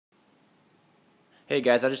Hey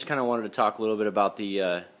guys, I just kind of wanted to talk a little bit about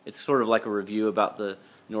it's sort of like a review about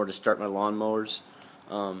in order to start my lawnmowers.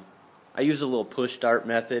 I use a little push start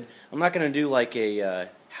method. I'm not going to do like a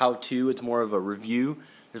how-to, it's more of a review.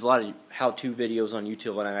 There's a lot of how-to videos on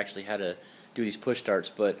YouTube on actually how to do these push starts,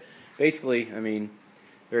 but basically, I mean,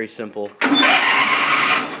 very simple. Oh,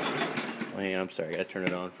 yeah, I'm sorry, I got to turn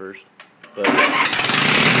it on first. But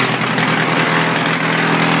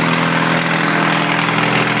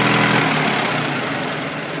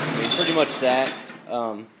pretty much that,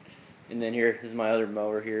 and then here is my other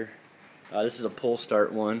mower here. This is a pull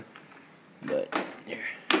start one, but here.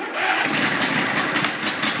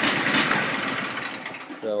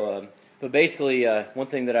 So, but basically, one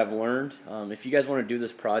thing that I've learned, if you guys want to do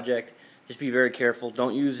this project, just be very careful.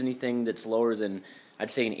 Don't use anything that's lower than, I'd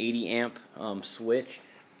say, an 80 amp switch.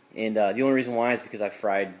 And the only reason why is because I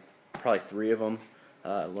fried probably 3 of them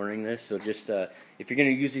learning this. So just if you're going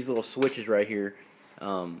to use these little switches right here,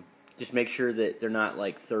 just make sure that they're not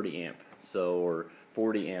like 30 amp, or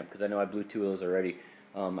 40 amp, because I know I blew 2 of those already.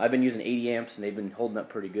 I've been using 80 amps and they've been holding up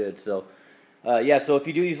pretty good. So yeah, so if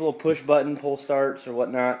you do these little push button pull starts or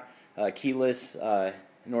whatnot, keyless,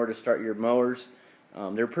 in order to start your mowers,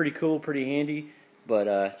 they're pretty cool, pretty handy,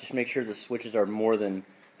 but just make sure the switches are more than,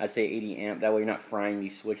 I'd say, 80 amp. That way you're not frying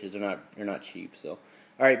these switches. They're not cheap. So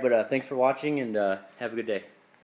all right, but thanks for watching, and have a good day.